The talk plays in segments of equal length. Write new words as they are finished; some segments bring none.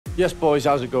Yes boys,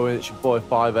 how's it going? It's your boy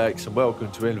Hedex and welcome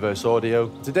to Inverse Audio.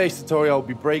 Today's tutorial I'll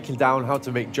be breaking down how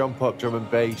to make jump up drum and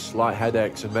bass like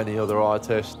Hedex and many other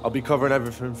artists. I'll be covering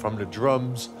everything from the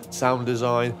drums, sound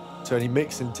design, to any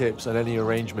mixing tips and any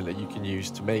arrangement that you can use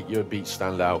to make your beats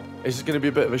stand out. This is going to be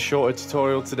a bit of a shorter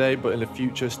tutorial today, but in the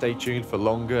future stay tuned for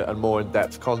longer and more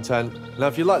in-depth content. Now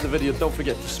if you like the video, don't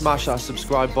forget to smash that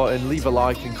subscribe button, leave a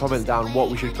like and comment down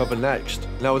what we should cover next.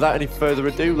 Now without any further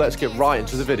ado, let's get right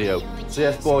into the video. So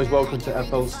yes boys, welcome to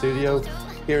FL Studio.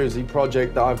 Here is the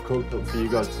project that I've cooked up for you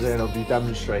guys today, and I'll be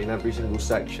demonstrating every single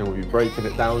section. We'll be breaking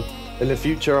it down. In the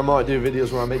future I might do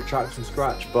videos where I make tracks from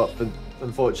scratch, but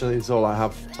unfortunately it's all I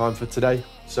have time for today.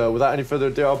 So without any further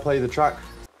ado, I'll play the track.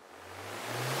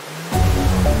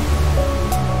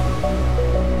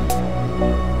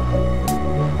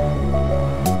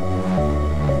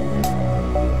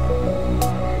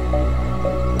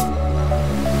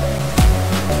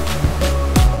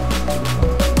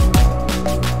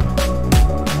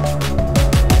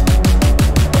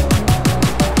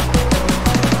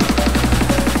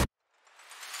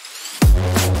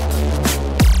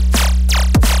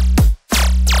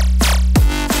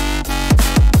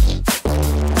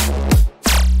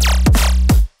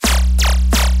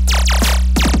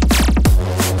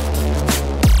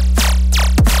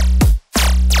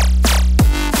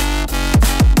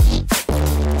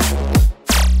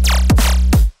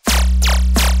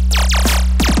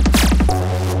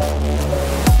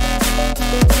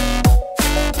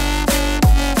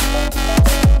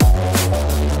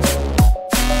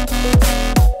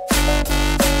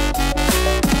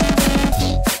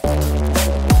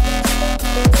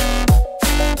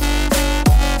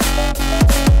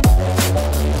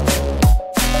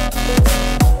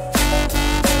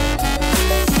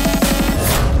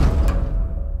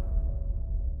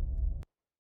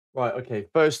 Right, okay,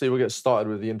 firstly we'll get started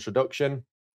with the introduction.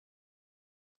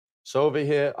 So over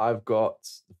here I've got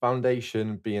the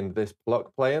foundation being this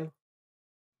pluck playing.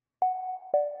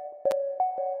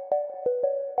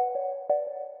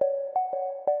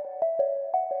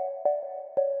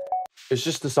 It's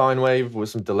just a sine wave with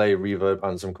some delay, reverb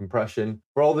and some compression.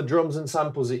 For all the drums and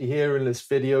samples that you hear in this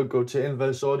video, go to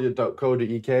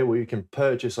inverseaudio.co.uk where you can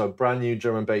purchase our brand new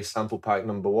drum and bass sample pack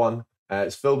 #1.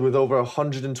 It's filled with over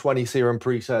 120 serum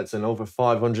presets and over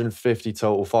 550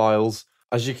 total files.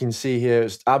 As you can see here,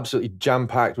 it's absolutely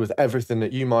jam-packed with everything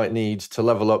that you might need to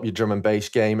level up your drum and bass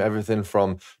game. Everything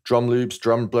from drum loops,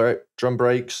 drum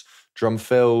breaks, drum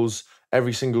fills,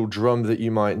 every single drum that you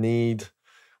might need.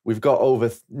 We've got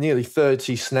over nearly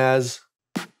 30 snares,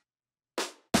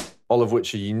 all of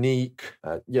which are unique.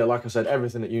 Yeah, like I said,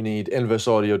 everything that you need,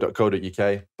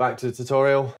 inverseaudio.co.uk. Back to the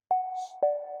tutorial.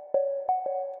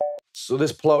 So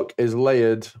this pluck is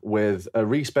layered with a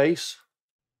respace,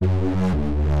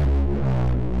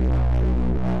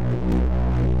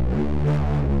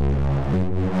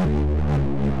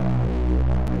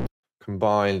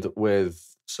 combined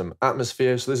with some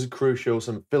atmosphere. So this is crucial,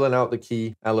 some filling out the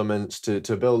key elements to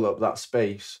build up that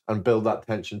space and build that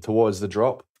tension towards the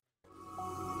drop.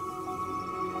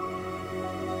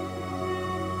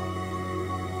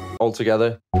 All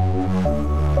together.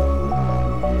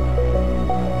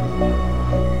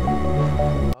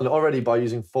 And already by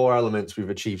using 4 elements, we've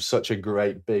achieved such a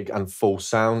great, big and full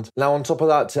sound. Now on top of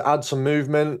that, to add some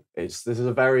movement, this is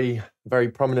a very, very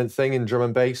prominent thing in drum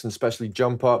and bass, and especially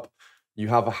jump up. You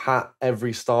have a hat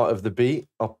every start of the beat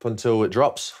up until it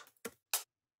drops.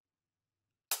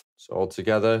 So all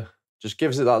together, just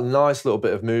gives it that nice little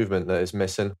bit of movement that it's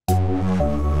missing.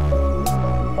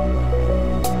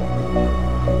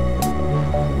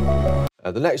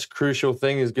 The next crucial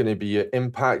thing is going to be your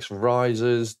impacts,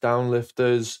 risers,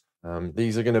 downlifters.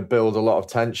 These are going to build a lot of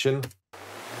tension.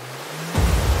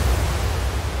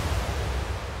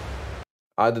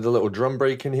 I added a little drum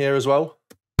break in here as well.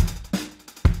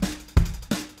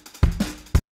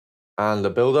 And a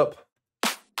build up.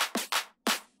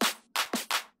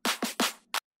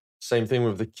 Same thing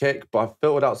with the kick, but I've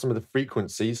filtered out some of the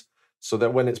frequencies so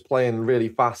that when it's playing really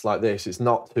fast like this, it's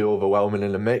not too overwhelming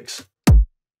in the mix.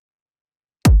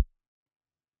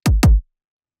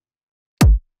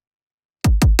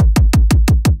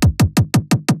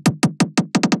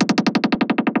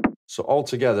 So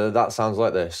altogether, that sounds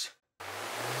like this.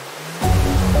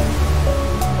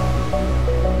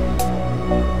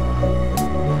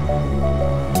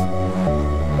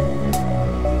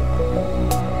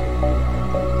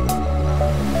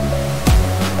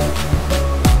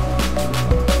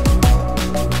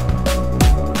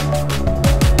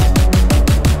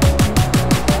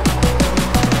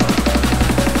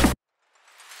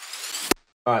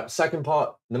 Alright, second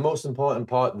part, the most important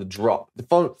part, the drop.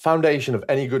 The foundation of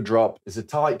any good drop is a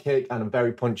tight kick and a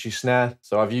very punchy snare.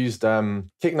 So I've used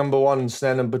kick number 1 and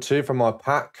snare number 2 from my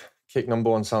pack. Kick number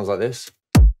 1 sounds like this.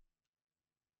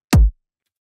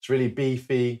 It's really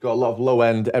beefy, got a lot of low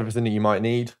end, everything that you might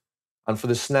need. And for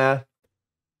the snare,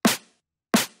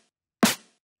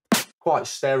 quite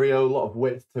stereo, a lot of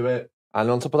width to it. And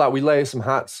on top of that, we layer some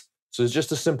hats. So it's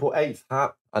just a simple 8th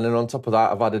hat. And then on top of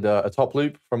that, I've added a top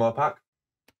loop from our pack.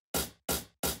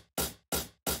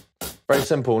 Very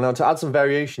simple. Now to add some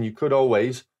variation, you could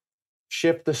always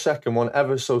shift the second one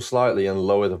ever so slightly and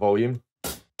lower the volume.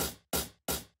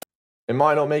 It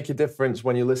might not make a difference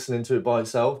when you're listening to it by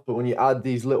itself, but when you add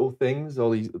these little things,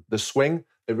 or the swing,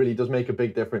 it really does make a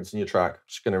big difference in your track.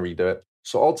 Just going to redo it.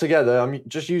 So altogether, I'm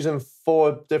just using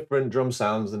 4 different drum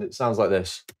sounds, and it sounds like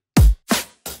this.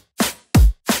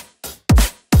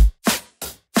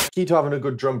 Key to having a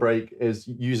good drum break is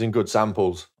using good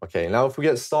samples. Okay, now if we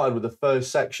get started with the first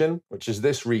section, which is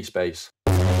this re-space.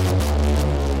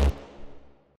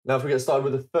 Now if we get started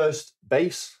with the first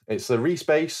bass, it's the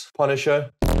re-space,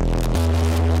 Punisher.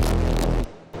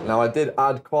 Now I did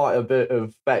add quite a bit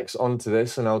of effects onto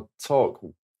this, and I'll talk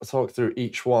through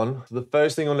each one. So the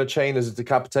first thing on the chain is a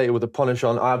decapitator with a punish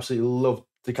on. I absolutely love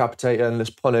decapitator, and this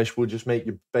punish will just make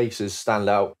your basses stand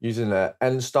out using an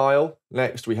N style.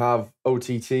 Next we have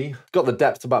OTT. Got the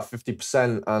depth to about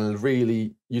 50% and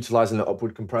really utilizing the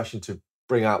upward compression to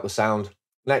bring out the sound.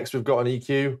 Next we've got an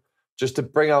EQ just to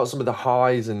bring out some of the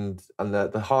highs and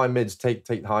the high mids, take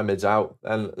the high mids out.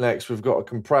 And next we've got a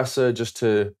compressor just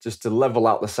to level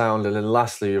out the sound. And then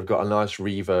lastly we've got a nice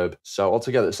reverb. So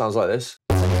altogether it sounds like this.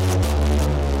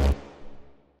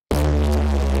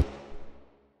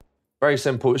 Very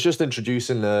simple. It's just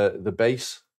introducing the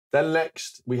bass. Then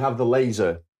next we have the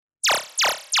laser.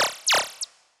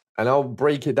 And I'll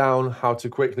break it down how to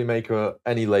quickly make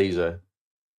any laser.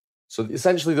 So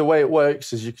essentially the way it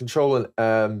works is you're controlling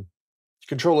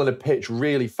a pitch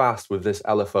really fast with this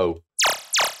LFO.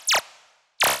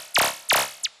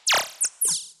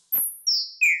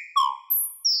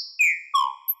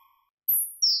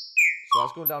 So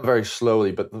that's going down very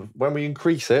slowly, but when we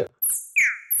increase it,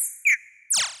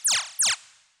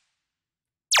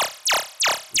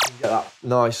 get that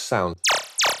nice sound.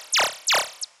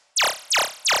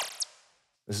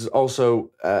 This is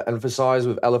also emphasized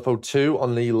with LFO2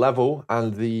 on the level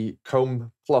and the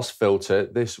Comb Plus filter.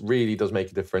 This really does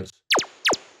make a difference.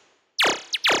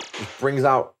 It brings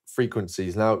out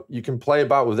frequencies. Now you can play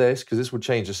about with this because this will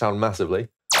change the sound massively.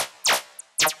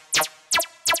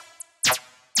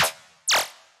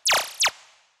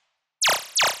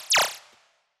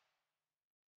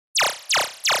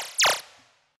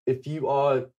 If you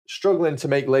are struggling to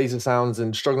make laser sounds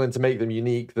and struggling to make them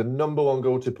unique, the #1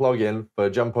 go-to plugin for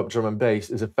jump up drum and bass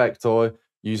is Effector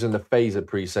using the phaser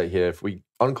preset here. If we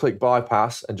unclick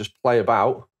bypass and just play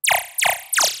about,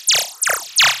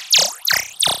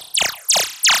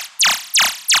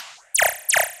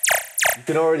 you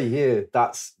can already hear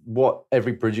that's what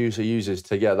every producer uses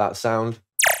to get that sound.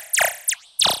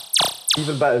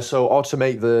 Even better, so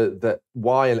automate the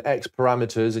Y and X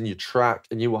parameters in your track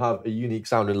and you will have a unique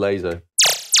sounding laser.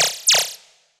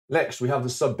 Next, we have the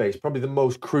sub bass, probably the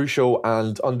most crucial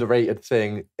and underrated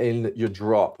thing in your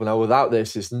drop. Now, without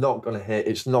this, it's not going to hit,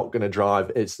 it's not going to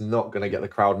drive, it's not going to get the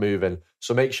crowd moving.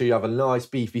 So make sure you have a nice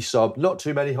beefy sub, not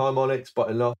too many harmonics, but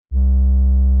enough.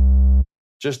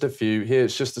 Just a few. Here,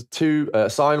 it's just a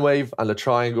sine wave and a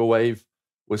triangle wave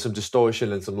with some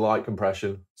distortion and some light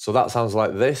compression. So that sounds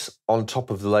like this on top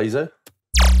of the laser.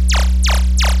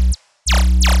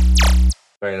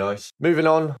 Very nice. Moving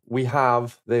on, we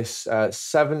have this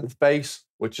 7th bass,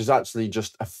 which is actually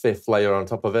just a 5th layer on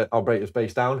top of it. I'll break this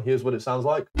bass down. Here's what it sounds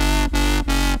like.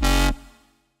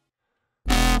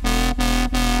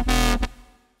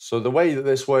 So the way that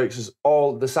this works is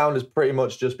the sound is pretty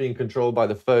much just being controlled by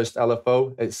the first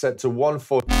LFO. It's set to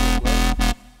 1/4.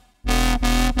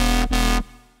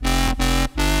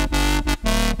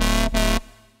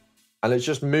 And it's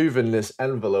just moving this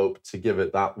envelope to give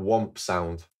it that womp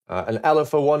sound. And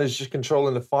LFO1 is just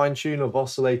controlling the fine tune of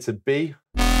oscillator B.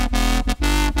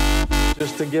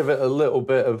 Just to give it a little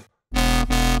bit of,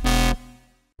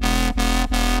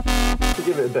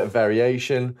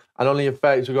 variation. And on the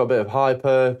effects, we've got a bit of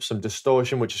hyper, some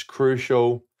distortion, which is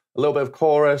crucial. A little bit of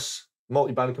chorus,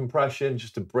 multi-band compression,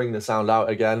 just to bring the sound out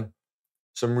again.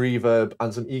 Some reverb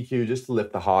and some EQ just to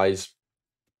lift the highs.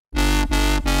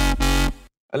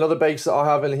 Another bass that I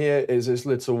have in here is this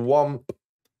little womp.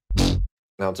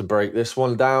 Now to break this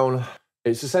one down,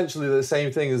 it's essentially the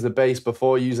same thing as the bass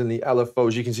before using the LFO.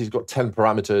 As you can see, it's got 10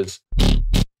 parameters.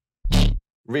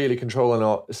 Really controlling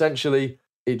it. Essentially,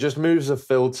 it just moves the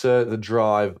filter, the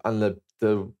drive, and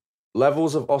the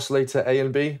levels of oscillator A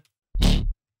and B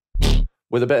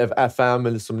with a bit of FM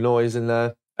and some noise in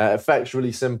there. Effects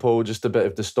really simple, just a bit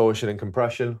of distortion and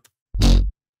compression.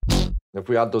 If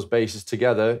we add those basses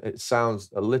together, it sounds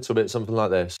a little bit something like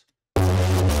this.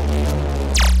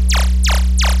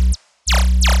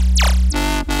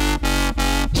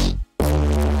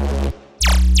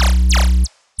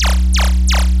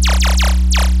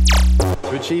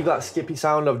 To achieve that skippy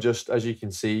sound, I've just, as you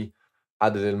can see,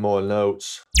 added in more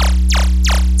notes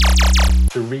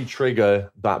to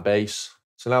re-trigger that bass.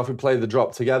 So now if we play the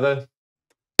drop together,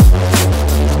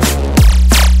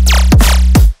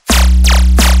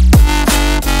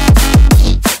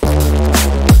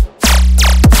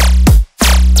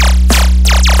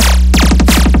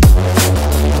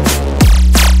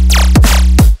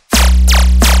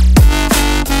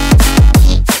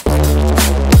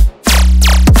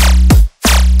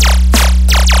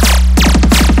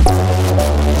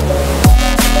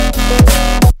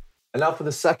 and now for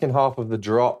the second half of the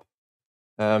drop.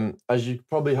 As you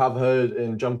probably have heard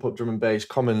in jump up drum and bass,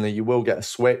 commonly you will get a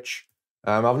switch.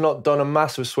 I've not done a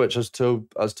massive switch as to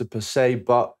per se,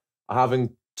 but I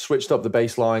haven't switched up the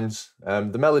bass lines.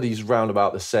 The melody's round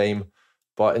about the same,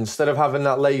 but instead of having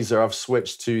that laser, I've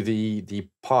switched to the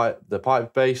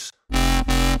pipe bass,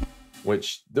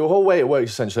 which the whole way it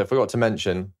works essentially, I forgot to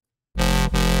mention,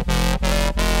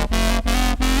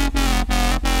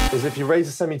 is if you raise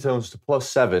the semitones to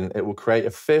 +7, it will create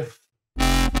a fifth,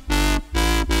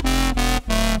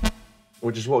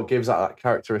 which is what gives that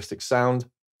characteristic sound.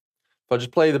 If I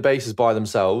just play the basses by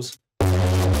themselves, and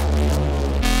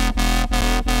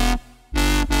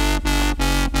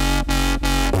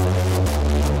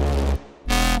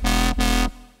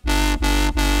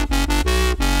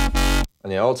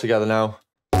yeah, all together now.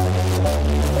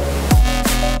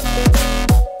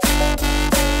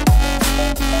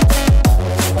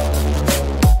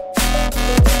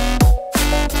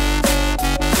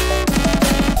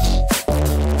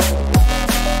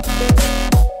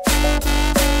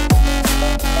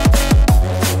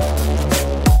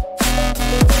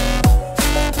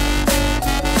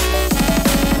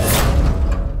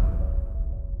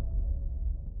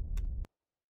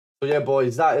 So yeah,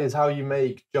 boys, that is how you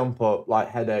make jump up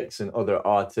like Hedex and other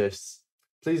artists.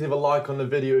 Please leave a like on the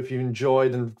video if you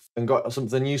enjoyed and got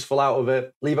something useful out of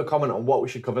it. Leave a comment on what we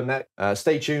should cover next.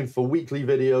 Stay tuned for weekly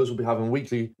videos. We'll be having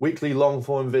weekly long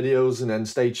form videos, and then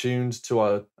stay tuned for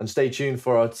our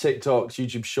TikToks,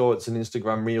 YouTube Shorts, and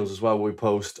Instagram Reels as well, where we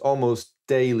post almost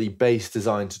daily bass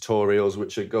design tutorials,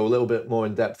 which go a little bit more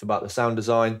in depth about the sound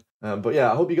design. But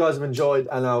yeah, I hope you guys have enjoyed,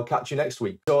 and I'll catch you next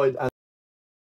week.